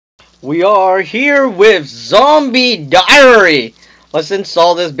We are here with Zombie Diary. Let's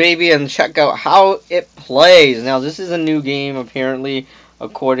install this baby and check out how it plays. Now, this is a new game, apparently,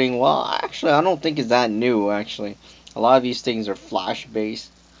 well, actually, I don't think it's that new, actually. A lot of these things are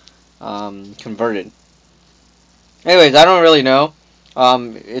Flash-based, converted. Anyways, I don't really know.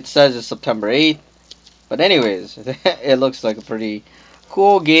 It says it's September 8th. But anyways, it looks like a pretty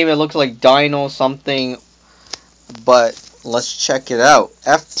cool game. It looks like Dino something, but let's check it out.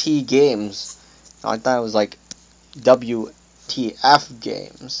 FT Games. I thought it was like WTF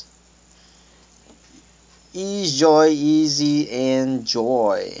Games. Enjoy, easy,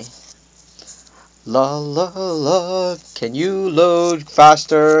 enjoy. La la la. Can you load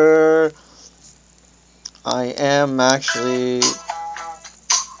faster? I am actually.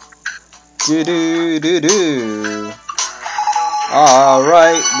 Do do do do.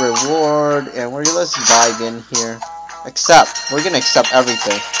 Alright, reward, and let's dive in here. Accept. We're gonna accept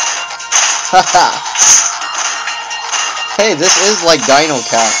everything. Haha. Hey, this is like Dino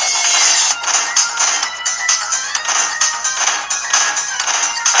Cat.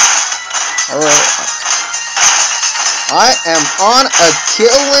 Alright. I am on a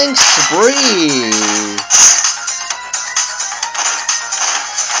killing spree.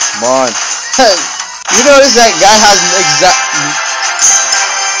 Come on. You notice that guy has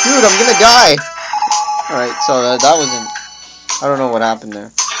Dude, I'm gonna die. Alright, so that wasn't... I don't know what happened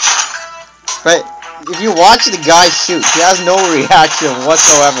there. But if you watch the guy shoot, he has no reaction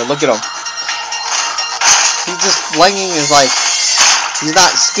whatsoever. Look at him. He's just flinging his, like... He's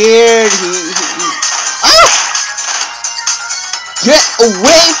not scared. Ah! Get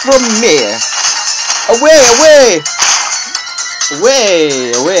away from me! Away, away!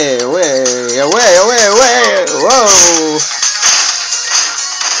 Away, away, away, away, away, away! Whoa!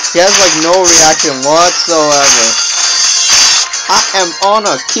 He has like no reaction whatsoever. I am on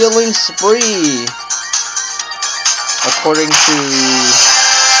a killing spree, according to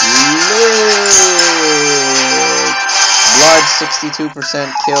Blood 62%,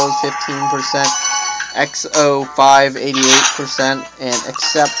 kills 15%, XO 5 88%, and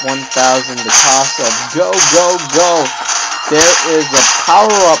accept 1,000. The cost of go go go. There is a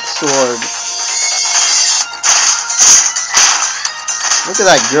power-up sword. Look at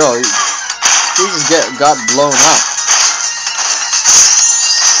that girl. She just got blown up.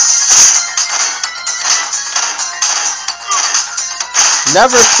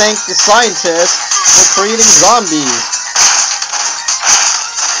 Never thank the scientists for creating zombies.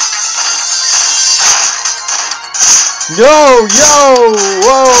 No, yo!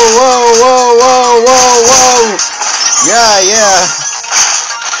 Whoa, whoa, whoa, whoa, whoa, whoa! Yeah, yeah.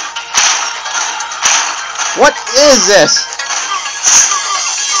 What is this?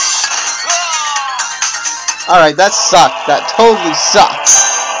 Alright, that sucked. That totally sucked.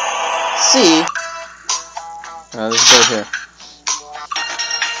 See? Let's go here.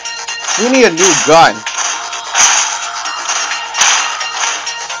 We need a new gun.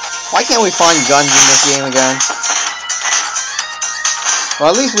 Why can't we find guns in this game again?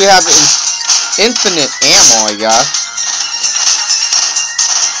 Well, at least we have infinite ammo, I guess.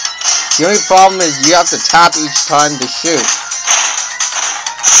 The only problem is you have to tap each time to shoot.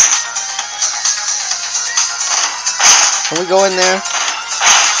 Can we go in there?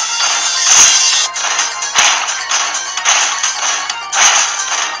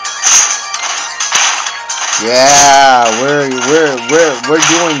 Yeah, we're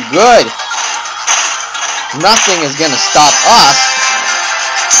doing good. Nothing is gonna stop us.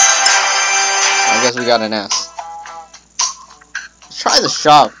 I guess we got an S. Let's try the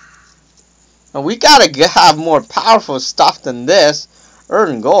shop. Now we gotta have more powerful stuff than this.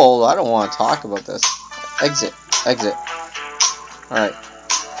 Earn gold. I don't want to talk about this. Exit. Exit. Alright.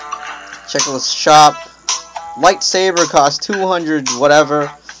 Check the shop. Lightsaber costs 200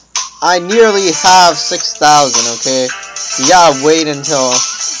 whatever. I nearly have 6,000, okay? You gotta wait until...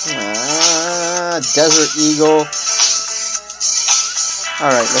 Desert Eagle.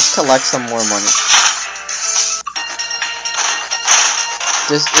 Alright, let's collect some more money.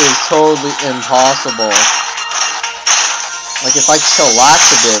 This is totally impossible. Like, if I chillax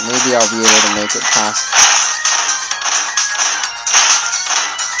a bit, maybe I'll be able to make it past.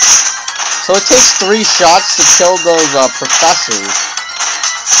 So it takes 3 shots to kill those professors.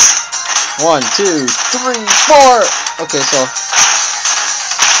 1, 2, 3, 4! Okay, so...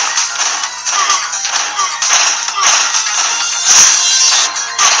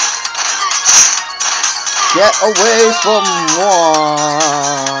 Get away from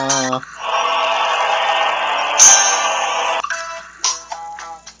moi!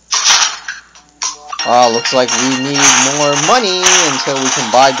 Looks like we need more money until we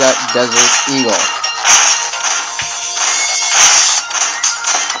can buy that Desert Eagle.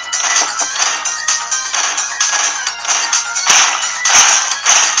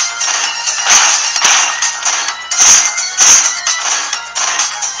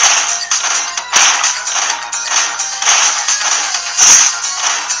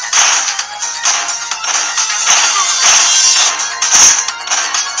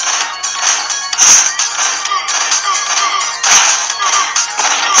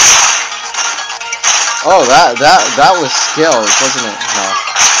 Oh, that was skill, wasn't it? No,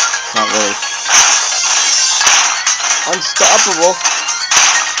 not really. Unstoppable.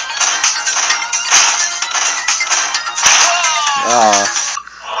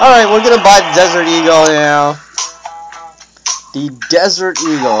 Alright, we're gonna buy the Desert Eagle now. The Desert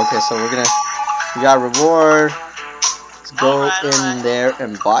Eagle. Okay, so we got reward. Let's go in there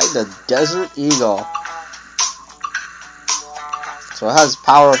and buy the Desert Eagle. So it has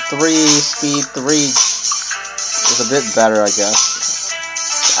power 3, speed 3. It's a bit better, I guess.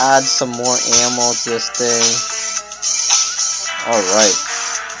 Let's add some more ammo to this thing. Alright.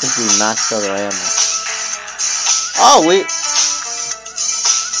 I think we maxed out our ammo. Oh, wait.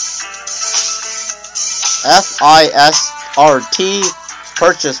 FISRT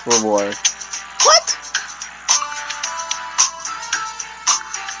purchase reward. What?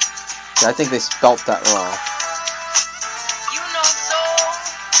 Yeah, I think they spelt that wrong.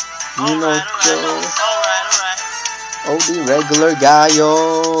 You know Joe. Oh, the regular guy,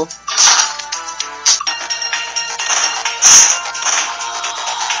 yo.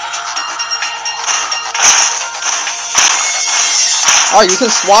 Oh, you can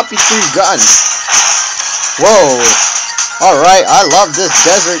swap between guns. Whoa. Alright, I love this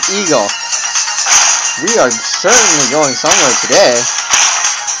Desert Eagle. We are certainly going somewhere today.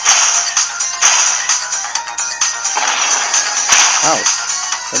 Ouch.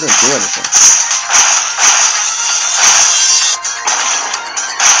 I didn't do anything.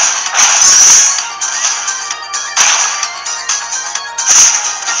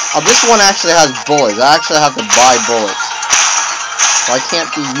 Oh, this one actually has bullets. I actually have to buy bullets. So I can't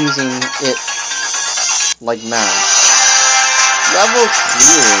be using it like mad. Level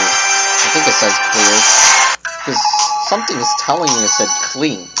cleared. I think it says cleared. Because something is telling me it said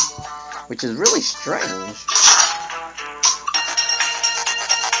clean. Which is really strange.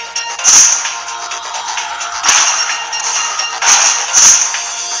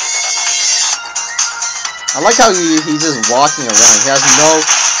 I like how he's just walking around. He has no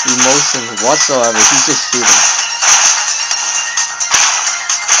emotions whatsoever. He's just shooting.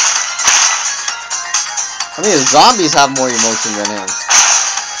 I mean, the zombies have more emotion than him.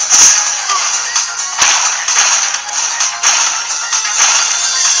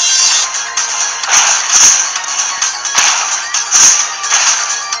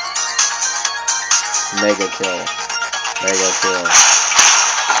 Mega kill. Mega kill.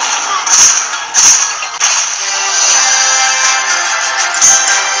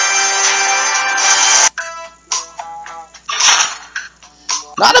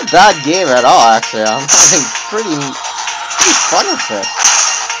 Not a bad game at all, actually. I'm having pretty fun with this.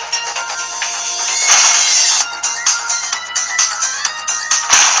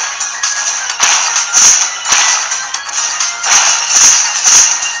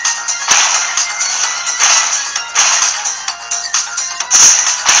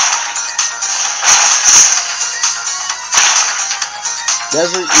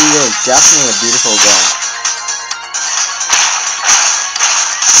 Desert Eagle is definitely a beautiful gun.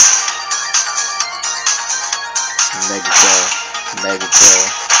 Mega kill. Mega kill.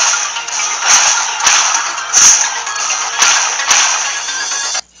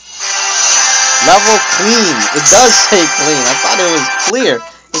 Level clean. It does say clean. I thought it was clear.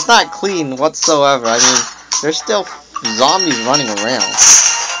 It's not clean whatsoever. I mean, there's still zombies running around.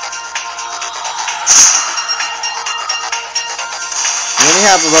 We only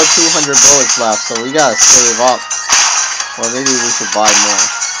have about 200 bullets left, so we gotta save up. Or maybe we should buy more.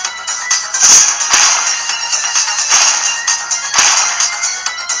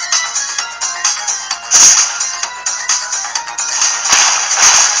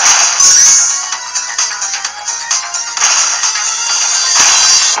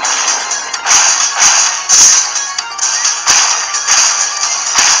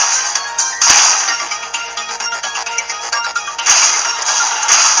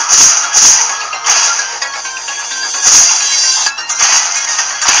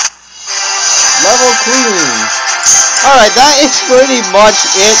 Level clean. Alright, that is pretty much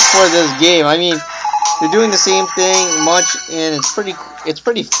it for this game. I mean, they're doing the same thing much, and it's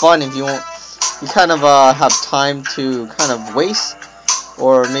pretty fun if you want. you kind of have time to kind of waste,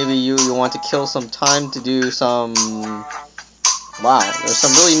 or maybe you want to kill some time to do some. Wow, there's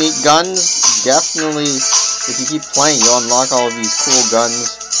some really neat guns. Definitely, if you keep playing, you'll unlock all of these cool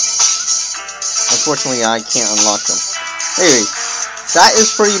guns. Unfortunately, I can't unlock them. Anyway, that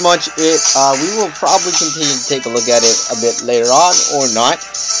is pretty much it. We will probably continue to take a look at it a bit later on, or not.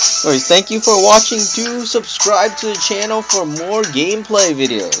 Anyways, thank you for watching. Do subscribe to the channel for more gameplay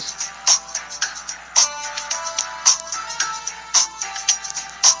videos.